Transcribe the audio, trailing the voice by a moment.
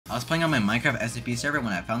I was playing on my Minecraft SMP server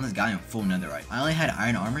when I found this guy in full netherite. I only had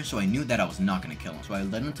iron armor, so I knew that I was not going to kill him. So I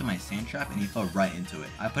led him to my sand trap and he fell right into it.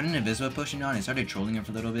 I put an invisible potion on and started trolling him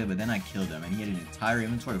for a little bit, but then I killed him and he had an entire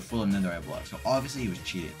inventory full of netherite blocks. So obviously he was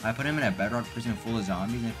cheated. I put him in a bedrock prison full of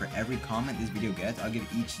zombies, and for every comment this video gets, I'll give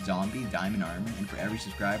each zombie diamond armor, and for every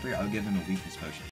subscriber, I'll give him a weakness potion.